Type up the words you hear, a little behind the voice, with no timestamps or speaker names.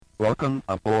Welcome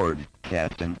aboard,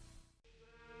 Captain.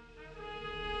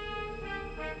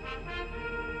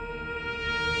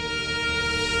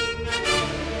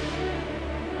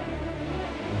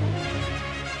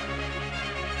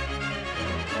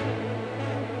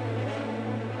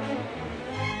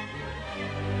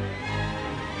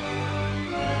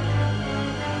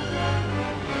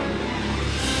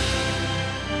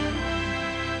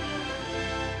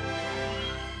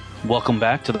 Welcome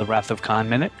back to the Wrath of Khan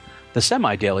Minute, the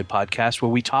semi-daily podcast where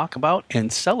we talk about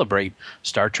and celebrate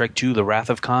Star Trek II, The Wrath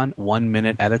of Khan, 1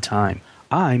 minute at a time.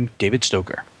 I'm David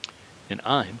Stoker. And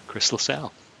I'm Chris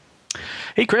LaSalle.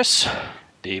 Hey, Chris.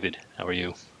 David, how are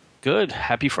you? Good.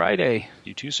 Happy Friday.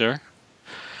 You too, sir.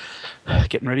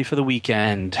 Getting ready for the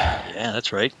weekend. Yeah,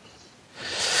 that's right.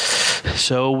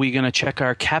 So we're going to check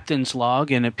our captain's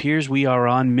log, and it appears we are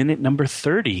on minute number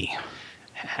 30.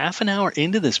 Half an hour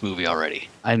into this movie already.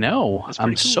 I know. That's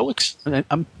I'm pretty cool.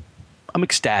 I'm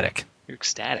ecstatic. You're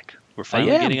ecstatic. We're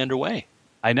finally getting underway.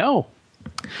 I know.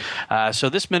 So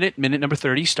this minute number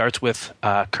 30, starts with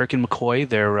Kirk and McCoy.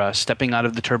 They're stepping out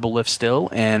of the turbolift still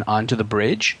and onto the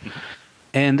bridge.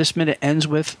 And this minute ends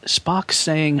with Spock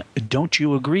saying, "Don't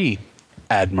you agree,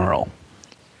 Admiral?"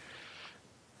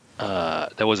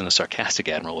 That wasn't a sarcastic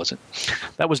admiral, was it?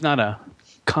 That was not a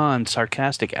Khan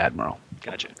sarcastic Admiral.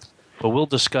 Gotcha. But we'll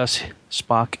discuss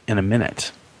Spock in a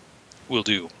minute. Will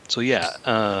do. So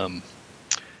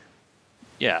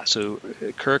so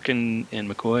Kirk and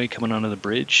McCoy coming onto the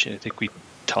bridge. I think we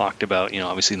talked about,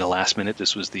 obviously in the last minute,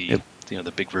 this was the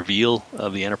the big reveal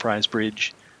of the Enterprise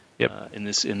bridge. Yep. In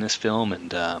this film, and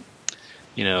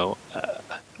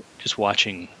just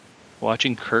watching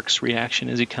Kirk's reaction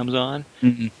as he comes on.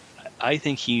 Mm-hmm. I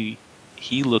think he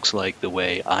looks like the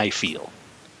way I feel,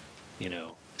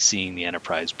 seeing the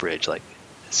Enterprise bridge, like,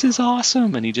 this is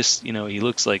awesome. And he just, he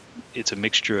looks like it's a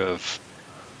mixture of,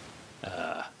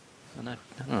 I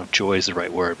don't know if joy is the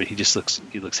right word, but he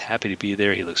looks happy to be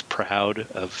there. He looks proud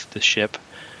of the ship,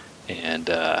 and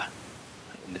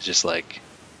it's just like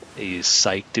he's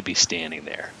psyched to be standing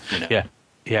there.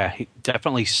 Yeah, he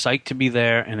definitely psyched to be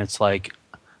there, and it's like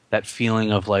that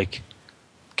feeling of like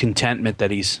contentment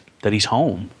that he's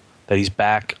home, that he's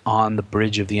back on the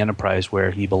bridge of the Enterprise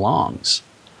where he belongs.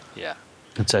 Yeah.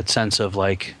 It's that sense of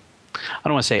like, I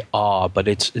don't want to say awe, but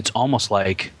it's almost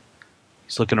like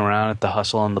he's looking around at the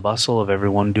hustle and the bustle of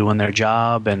everyone doing their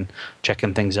job and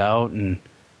checking things out, and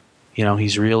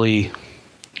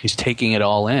he's taking it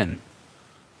all in.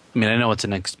 I mean, I know it's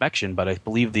an inspection, but I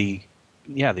believe the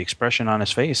expression on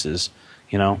his face is,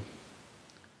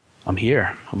 I'm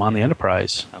here. I'm on the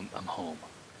Enterprise. I'm home.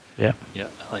 Yeah. Yeah,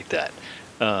 I like that.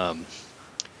 And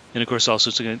of course,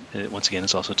 also once again,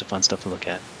 it's all sorts of fun stuff to look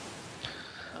at.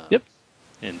 Yep.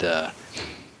 And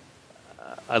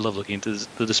I love looking at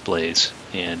the displays,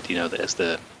 and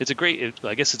it's a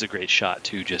great shot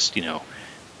too. Just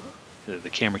the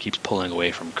camera keeps pulling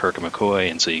away from Kirk and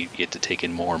McCoy, and so you get to take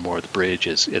in more and more of the bridge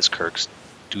as Kirk's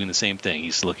doing the same thing.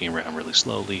 He's looking around really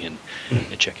slowly and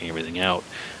checking everything out.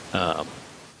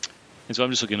 And so I'm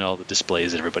just looking at all the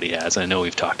displays that everybody has. I know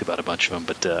we've talked about a bunch of them,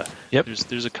 but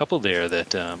there's a couple there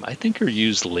that I think are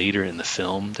used later in the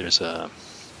film. That's going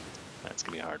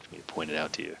to be hard for me to point it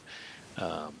out to you.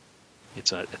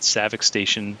 It's at Savick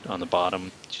Station on the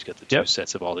bottom. She's got the two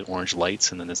sets of all the orange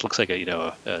lights, and then this looks like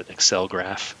an Excel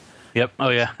graph. Yep. Oh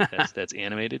yeah. that's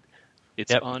animated.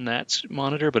 It's on that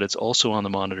monitor, but it's also on the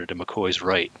monitor to McCoy's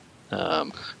right.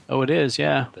 It is.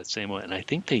 Yeah. That same one, and I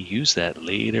think they use that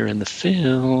later in the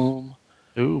film.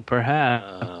 Ooh,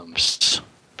 perhaps.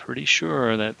 Pretty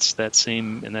sure that's that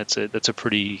same, and that's a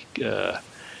pretty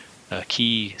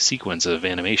key sequence of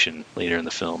animation later in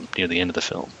the film, near the end of the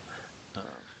film. So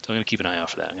I'm going to keep an eye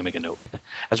out for that. I'm going to make a note.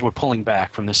 As we're pulling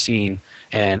back from the scene,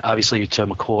 and obviously to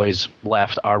McCoy's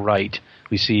left, our right,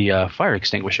 we see a fire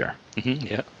extinguisher. Mm-hmm,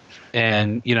 yeah.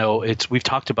 And, we've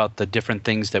talked about the different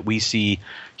things that we see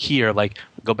here, like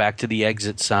go back to the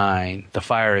exit sign, the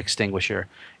fire extinguisher,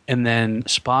 and then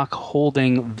Spock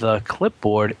holding the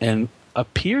clipboard and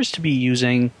appears to be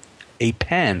using a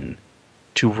pen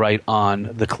to write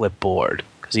on the clipboard,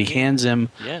 because he hands him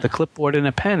the clipboard and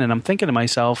a pen. And I'm thinking to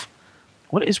myself,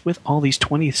 what is with all these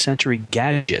 20th century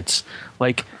gadgets?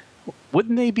 Like,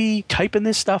 wouldn't they be typing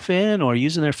this stuff in or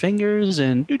using their fingers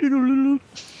and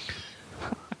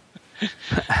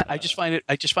I just find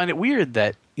it weird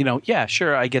that,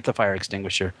 sure, I get the fire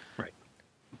extinguisher. Right.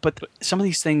 But some of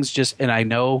these things and I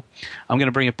know I'm going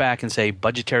to bring it back and say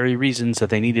budgetary reasons that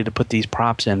they needed to put these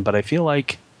props in, but I feel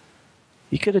like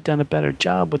you could have done a better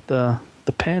job with the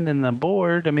pen and the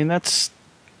board. I mean,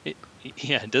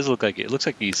 Yeah, it does look like it looks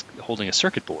like he's holding a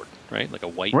circuit board, right? Like a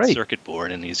white Right. circuit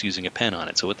board, and he's using a pen on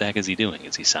it. So what the heck is he doing?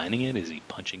 Is he signing it? Is he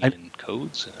punching in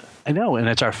codes? I know, and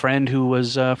it's our friend who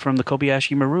was from the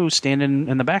Kobayashi Maru standing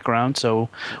in the background. So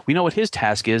we know what his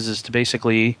task is to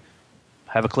basically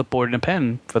have a clipboard and a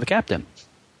pen for the captain.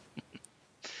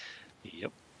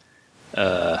 Yep.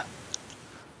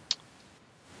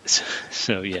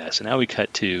 So now we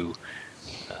cut to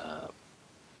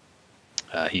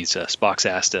Spock's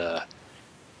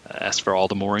asked for all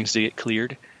the moorings to get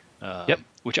cleared. Yep.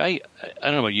 Which I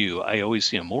don't know about you. I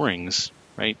always moorings,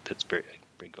 right? That's very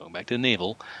going back to the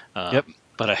naval. Yep.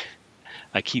 But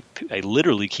I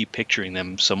literally keep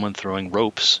picturing someone throwing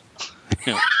ropes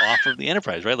off of the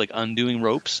Enterprise, right? Like undoing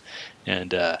ropes,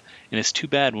 and it's too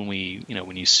bad when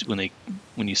when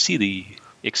you see the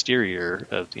exterior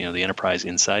of the Enterprise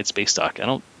inside space dock. I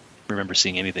don't remember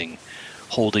seeing anything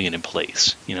holding it in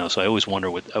place. So I always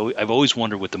wonder I've always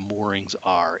wondered what the moorings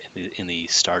are in the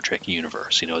Star Trek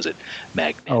universe. Is it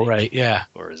magnetic? Oh, right, yeah.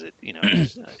 Or is it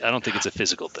I don't think it's a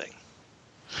physical thing.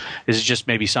 Is it just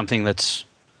maybe something that's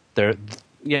there?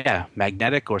 Yeah,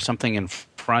 magnetic or something in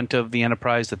front of the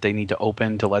Enterprise that they need to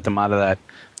open to let them out of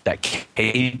that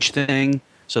cage thing,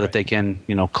 so that they can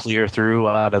clear through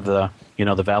out of the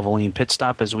the Valvoline pit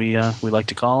stop, as we like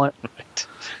to call it.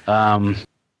 Right.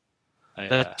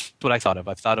 That's what I thought of.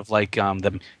 I thought of like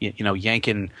them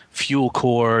yanking fuel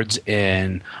cords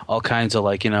and all kinds of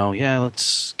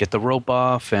let's get the rope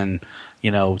off and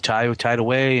tie it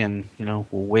away, and we'll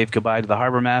wave goodbye to the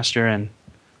harbor master and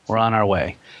we're on our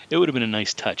way. It would have been a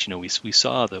nice touch. We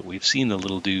saw that we've seen the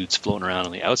little dudes floating around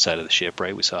on the outside of the ship,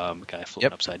 right? We saw a guy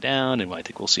floating upside down, and I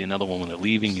think we'll see another one when they're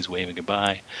leaving. He's waving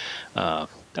goodbye. That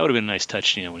would have been a nice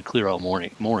touch, when clear all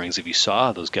moorings. If you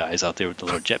saw those guys out there with the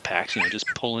little jetpacks, just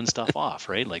pulling stuff off,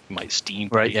 right? Like my steam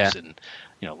pipes and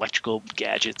electrical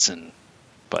gadgets,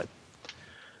 but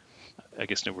I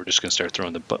guess we're just going to start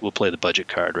throwing we'll play the budget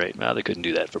card, right? Now they couldn't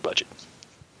do that for budget,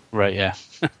 right? Yeah.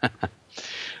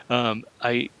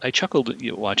 I chuckled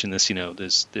watching this.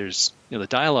 There's the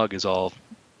dialogue is all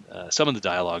some of the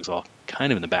dialogue's all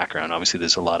kind of in the background. Obviously,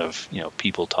 there's a lot of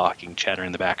people talking, chattering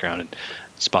in the background, and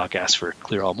Spock asks for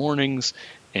clear all moorings,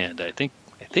 and I think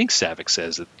Savick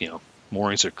says that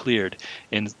moorings are cleared,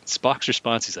 and Spock's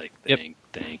response is like,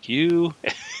 "Thank you."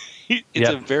 It's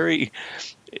a very.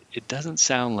 It doesn't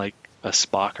sound like a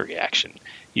Spock reaction.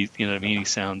 You know what I mean?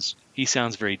 He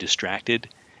sounds very distracted.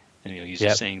 And he's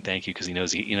just saying thank you because he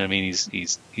knows what I mean.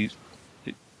 It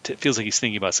feels like he's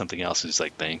thinking about something else. He's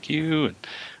like thank you, and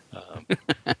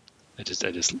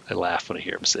I laugh when I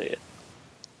hear him say it.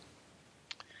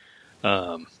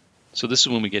 So this is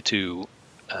when we get to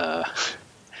the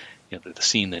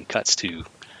scene then cuts to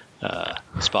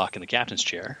Spock in the captain's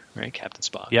chair, right? Captain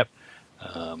Spock. Yep.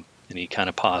 And he kind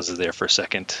of pauses there for a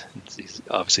second.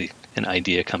 Obviously, an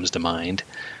idea comes to mind.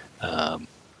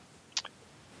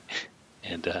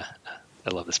 And I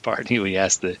love this part. He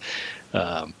asked the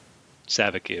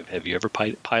Savick, "Have you ever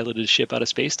piloted a ship out of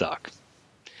space dock?"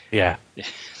 Yeah.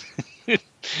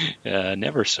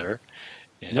 Never, sir.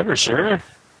 Never, sir.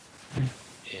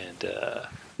 And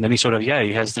then he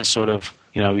he has this sort of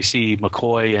we see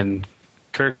McCoy and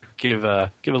Kirk give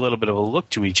a little bit of a look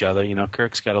to each other.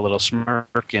 Kirk's got a little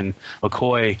smirk, and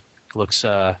McCoy looks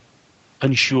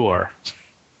unsure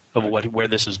of where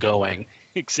this is going.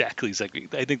 Exactly. He's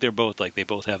like, I think they're both they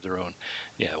both have their own.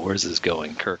 Yeah, where's this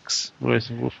going? Kirk's.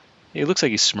 It looks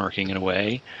like he's smirking in a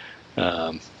way,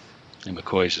 and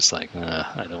McCoy's just like,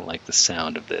 I don't like the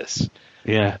sound of this.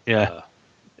 Yeah.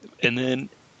 And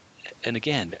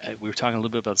again, we were talking a little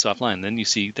bit about this offline. Then you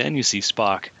see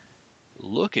Spock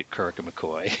look at Kirk and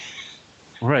McCoy.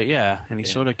 Right. Yeah, and he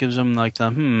sort of gives him like the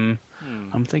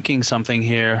I'm thinking something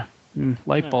here.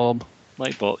 Light bulb.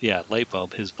 Light bulb. Yeah, light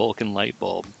bulb. His Vulcan light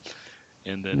bulb.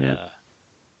 And then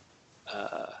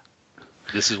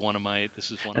this is one of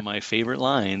my favorite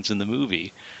lines in the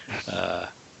movie.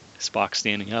 Spock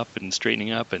standing up and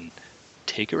straightening up and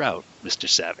take her out, Mr.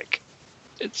 Savick.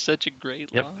 It's such a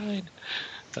great line.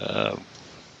 And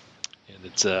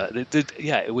it's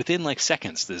within like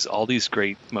seconds there's all these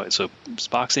great so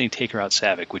Spock saying take her out,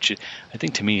 Savick, which I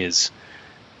think to me is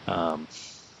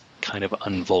kind of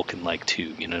un-Vulcan like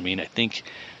too. You know what I mean? I think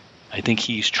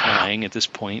he's trying at this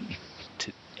point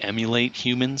to emulate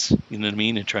humans, you know what I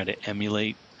mean, and try to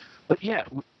emulate. But we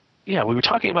were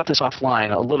talking about this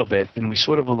offline a little bit, and we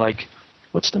sort of were like,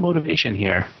 what's the motivation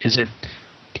here? Is it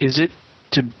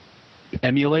to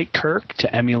emulate Kirk,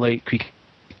 to emulate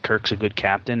Kirk's a good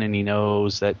captain and he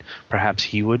knows that perhaps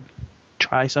he would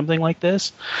try something like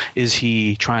this? Is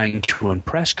he trying to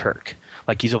impress Kirk?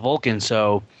 Like, he's a Vulcan,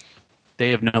 so they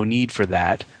have no need for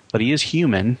that, but he is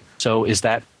human, So is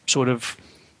that sort of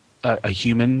a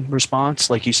human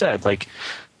response, like you said, like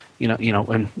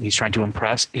when he's trying to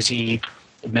impress? Is he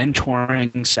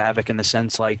mentoring Saavik in the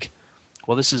sense like,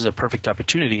 well, this is a perfect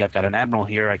opportunity. I've got an admiral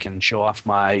here. I can show off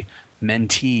my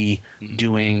mentee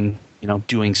doing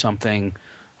something,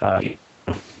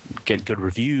 get good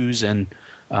reviews, and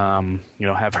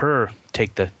have her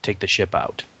take the ship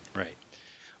out. Right.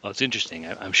 Well, it's interesting.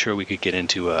 I'm sure we could get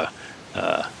into it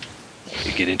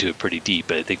pretty deep,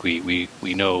 but I think we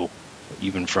know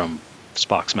even from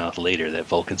Spock's mouth later that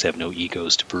Vulcans have no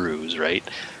egos to bruise, right?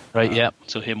 Right. Yeah.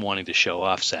 So him wanting to show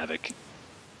off Saavik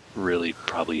really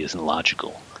probably isn't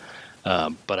logical.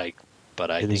 But I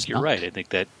think you're right. I think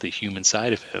that the human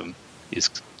side of him is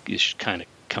kind of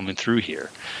coming through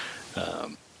here.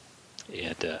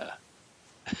 It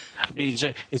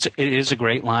is a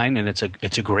great line, and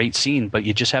it's a great scene, but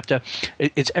you just have to.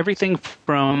 It's everything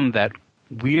from that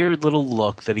weird little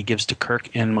look that he gives to Kirk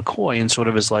and McCoy, and sort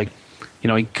of is like,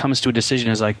 he comes to a decision,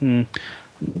 is like, I'm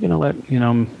gonna let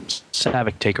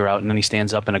Saavik take her out, and then he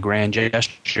stands up in a grand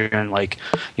gesture and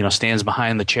stands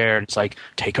behind the chair, and it's like,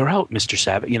 take her out, Mr.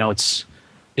 Saavik.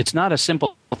 It's not a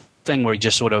simple thing where he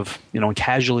just sort of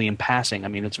casually in passing. I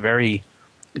mean, it's very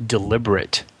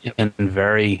deliberate. Yep. And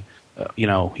very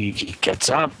he gets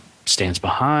up, stands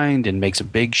behind, and makes a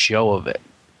big show of it.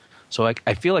 So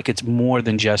I feel like it's more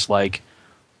than just like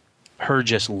her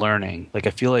just learning. Like, I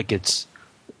feel like there's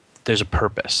a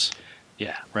purpose.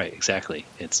 Yeah, right, exactly.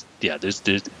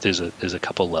 There's a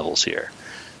couple levels here.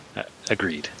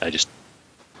 Agreed. I'm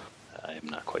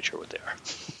not quite sure what they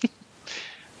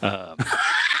are.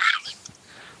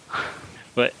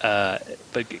 But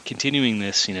continuing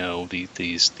this,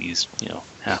 these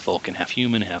half Vulcan, half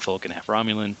human, half Vulcan, half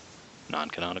Romulan,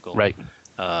 non-canonical. Right.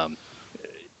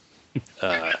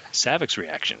 Saavik's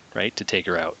reaction, right, to take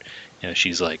her out.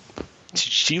 She's like,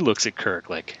 she looks at Kirk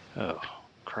like, oh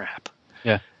crap.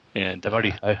 Yeah. And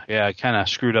I kind of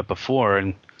screwed up before,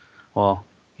 and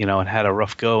it had a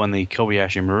rough go in the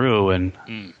Kobayashi Maru, and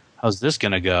how's this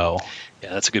gonna go?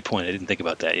 Yeah, that's a good point. I didn't think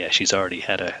about that. Yeah, she's already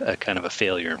had a kind of a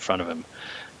failure in front of him.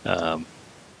 So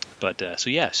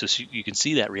you can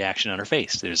see that reaction on her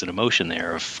face. There's an emotion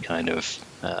there of kind of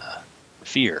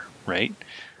fear, right?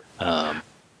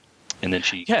 And then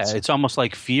she... Yeah, it's almost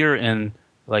like fear and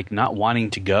like not wanting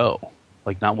to go,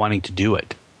 like not wanting to do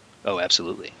it. Oh,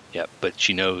 absolutely. Yeah, but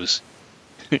she knows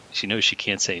she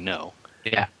can't say no.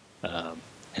 Yeah.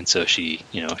 And so she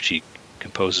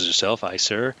composes herself. Aye,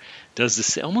 sir.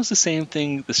 Does almost the same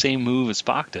thing, the same move as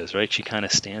Spock does, right? She kind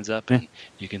of stands up, and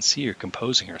you can see her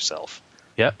composing herself.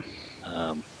 Yep.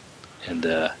 And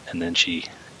then she,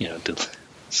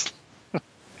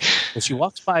 she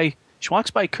walks by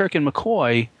Kirk and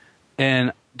McCoy,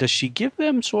 and does she give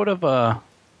them sort of a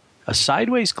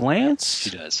sideways glance? She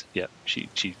does. Yep. She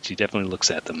definitely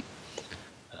looks at them,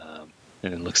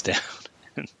 and then looks down.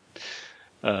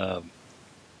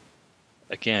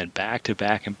 Again, back to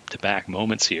back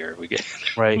moments here. We get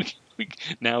right.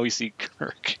 Now we see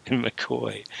Kirk and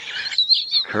McCoy.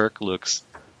 Kirk looks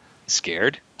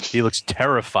scared. He looks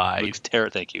terrified.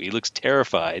 Thank you. He looks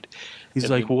terrified. He's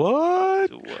like,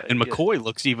 what? And McCoy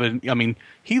looks even. I mean,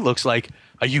 he looks like,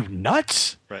 are you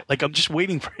nuts? Right. Like, I'm just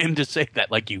waiting for him to say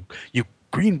that. Like, you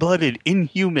green-blooded,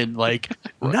 inhuman, like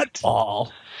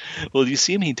nutball. Well, you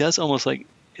see him. He does almost like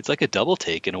it's like a double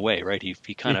take in a way, right? He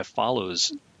kind of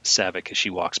follows Saavik as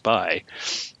she walks by,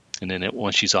 and then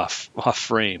once she's off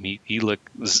frame, he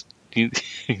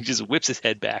just whips his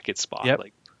head back at Spock,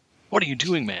 like, "What are you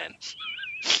doing, man?"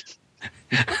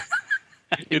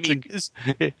 His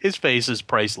face is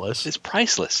priceless. It's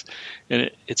priceless, and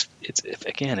it's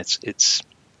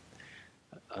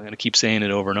I'm going to keep saying it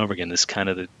over and over again. This kind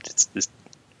of it's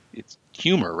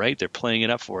humor, right? They're playing it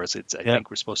up for us. I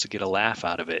think we're supposed to get a laugh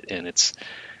out of it, and it's.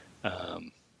 I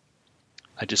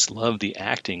just love the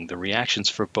acting, the reactions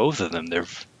for both of them.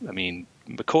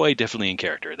 McCoy definitely in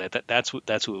character. That's what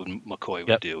McCoy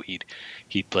would do. He'd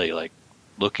play like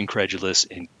look incredulous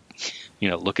and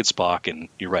look at Spock, and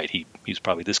you're right. He's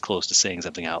probably this close to saying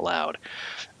something out loud.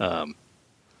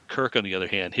 Kirk, on the other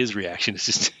hand, his reaction is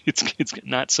just it's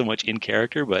not so much in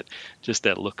character, but just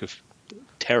that look of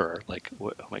terror. Like,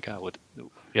 oh my God, what?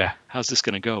 Yeah, how's this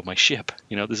going to go? My ship.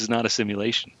 This is not a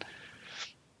simulation.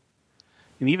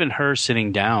 And even her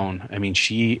sitting down, I mean,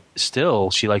 she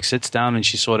like sits down, and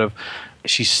she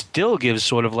still gives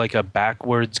sort of like a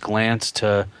backwards glance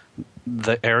to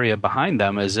the area behind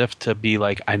them, as if to be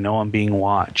like, I know I'm being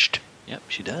watched. Yep,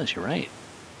 she does. You're right.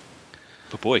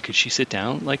 But boy, could she sit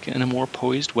down like in a more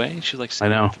poised way? She's like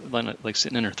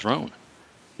sitting in her throne.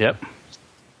 Yep.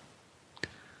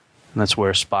 And that's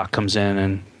where Spock comes in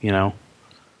and,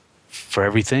 For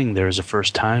everything, there is a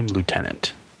first time,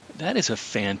 Lieutenant. That is a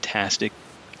fantastic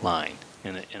line.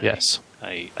 And Yes.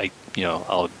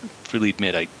 I'll freely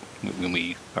admit,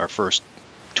 when our first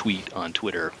tweet on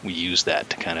Twitter, we used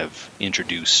that to kind of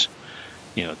introduce,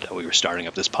 that we were starting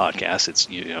up this podcast. It's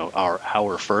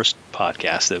our first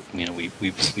podcast that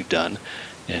we've done,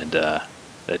 and that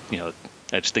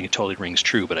I just think it totally rings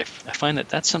true. But I find that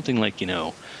that's something like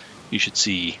you should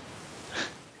see,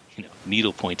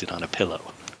 needle pointed on a pillow,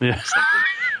 Yeah. something.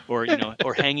 Or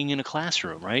or hanging in a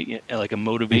classroom, right? Like a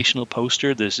motivational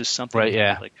poster. There's just something, Right,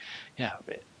 yeah. Like, yeah,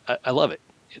 I love it.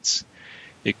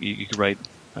 You could write,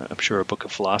 I'm sure, a book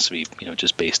of philosophy,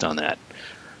 just based on that.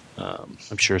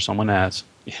 I'm sure someone has.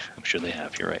 Yeah, I'm sure they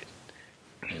have. You're right.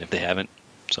 And if they haven't,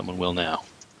 someone will now.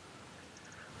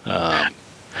 I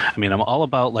mean, I'm all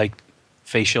about like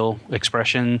facial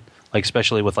expression, like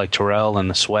especially with like Terrell and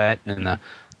the sweat and the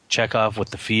Chekhov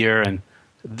with the fear. And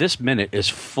this minute is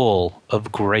full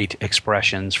of great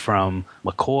expressions from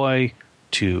McCoy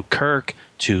to Kirk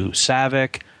to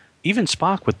Savick, even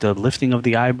Spock with the lifting of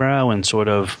the eyebrow and sort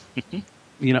of,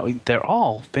 they're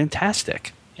all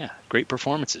fantastic. Yeah, great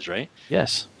performances, right?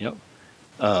 Yes. Yep.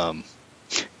 And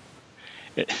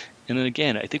then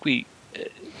again, I think we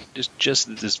just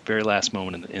this very last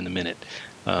moment in the minute.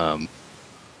 You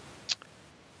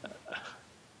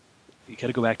got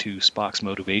to go back to Spock's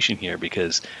motivation here,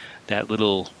 because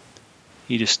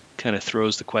he just kind of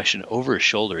throws the question over his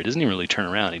shoulder. He doesn't even really turn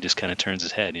around. He just kind of turns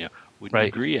his head. Wouldn't you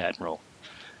agree, Admiral?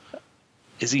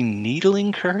 Is he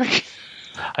needling Kirk?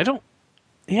 I don't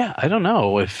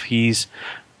know if he's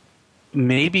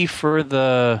maybe for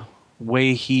the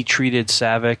way he treated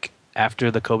Savick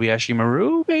after the Kobayashi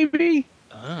Maru, maybe.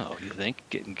 Oh, you think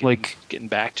getting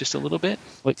back just a little bit?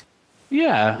 Like,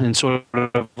 yeah, and sort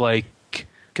of like,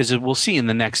 because we'll see in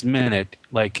the next minute,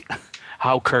 like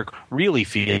how Kirk really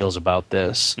feels about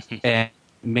this, and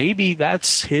maybe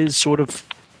that's his sort of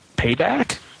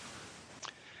payback.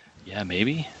 Yeah,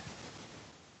 maybe.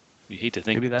 You hate to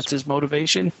think maybe that's his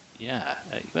motivation. Yeah,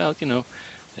 I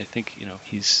think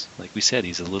he's, like we said,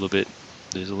 there's a little bit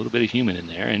of human in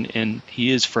there, and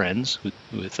he is friends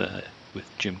with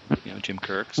Jim, Jim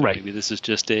Kirk. So right. Maybe this is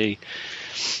just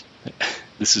this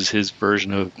is his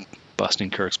version of busting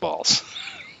Kirk's balls.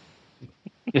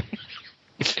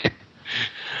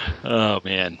 Oh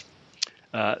man.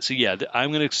 So yeah,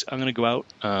 I'm gonna go out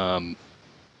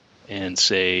and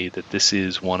say that this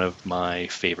is one of my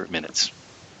favorite minutes.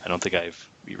 I don't think I've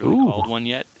really called one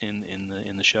yet in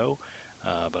the show, but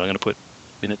I'm gonna put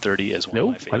minute 30 as one of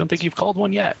my favorites. I don't think you've called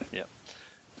one yet. Yep.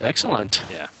 Excellent.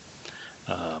 Yeah.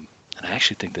 And I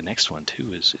actually think the next one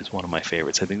too is one of my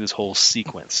favorites. I think this whole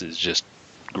sequence is just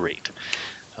great.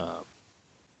 But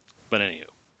anywho,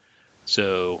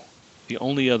 so the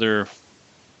only other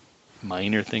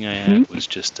minor thing I had was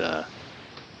just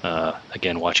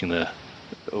again watching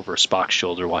over Spock's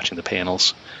shoulder, watching the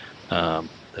panels at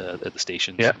the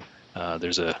stations. Yeah.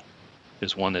 There's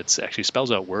one that's actually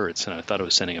spells out words, and I thought it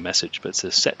was sending a message, but it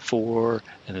says set 4,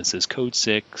 and it says code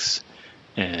 6,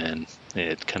 and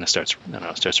it kind of starts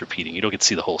repeating. You don't get to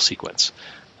see the whole sequence,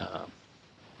 but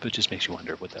it just makes you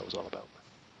wonder what that was all about.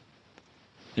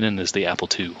 And then there's the Apple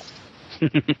II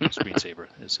screensaver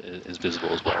is visible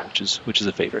as well, which is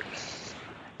a favorite.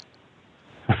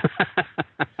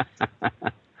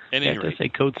 At any rate, say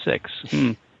code 6.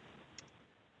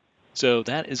 So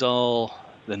that is all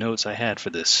the notes I had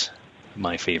for this,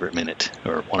 my favorite minute,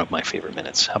 or one of my favorite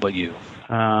minutes. How about you?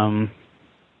 No,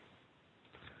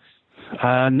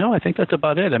 I think that's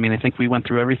about it. I mean, I think we went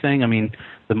through everything. I mean,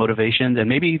 the motivations, and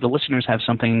maybe the listeners have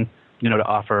something, to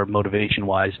offer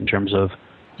motivation-wise in terms of,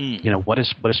 what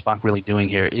is Spock really doing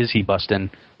here? Is he busting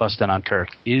on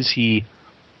Kirk? Is he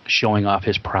showing off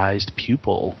his prized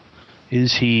pupil?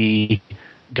 Is he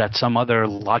got some other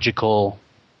logical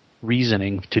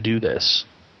reasoning to do this?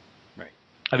 Right.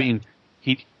 I mean,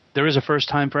 there is a first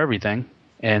time for everything,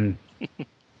 and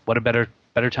what a better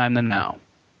time than now.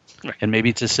 Right. And maybe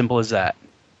it's as simple as that.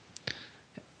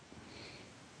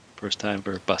 First time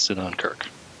for busted on Kirk.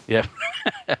 Yeah.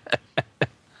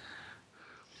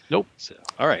 Nope. So,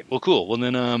 all right. Well, cool. Well,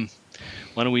 then,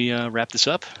 why don't we wrap this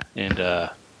up and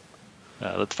let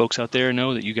the folks out there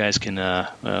know that you guys can,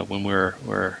 when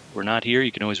we're not here,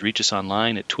 you can always reach us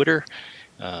online at Twitter.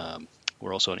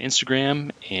 We're also on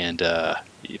Instagram, and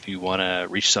if you want to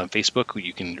reach us on Facebook,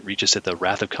 you can reach us at the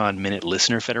Wrath of Khan Minute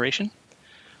Listener Federation,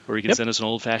 or you can send us an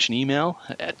old-fashioned email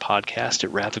at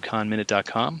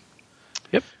podcast@wrathofkhanminute.com.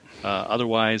 Yep.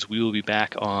 Otherwise, we will be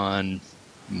back on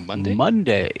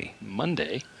Monday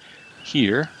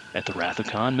here at the Wrath of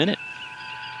Khan Minute.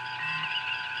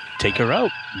 Take her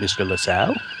out, Mr.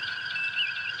 LaSalle.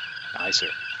 Aye, sir.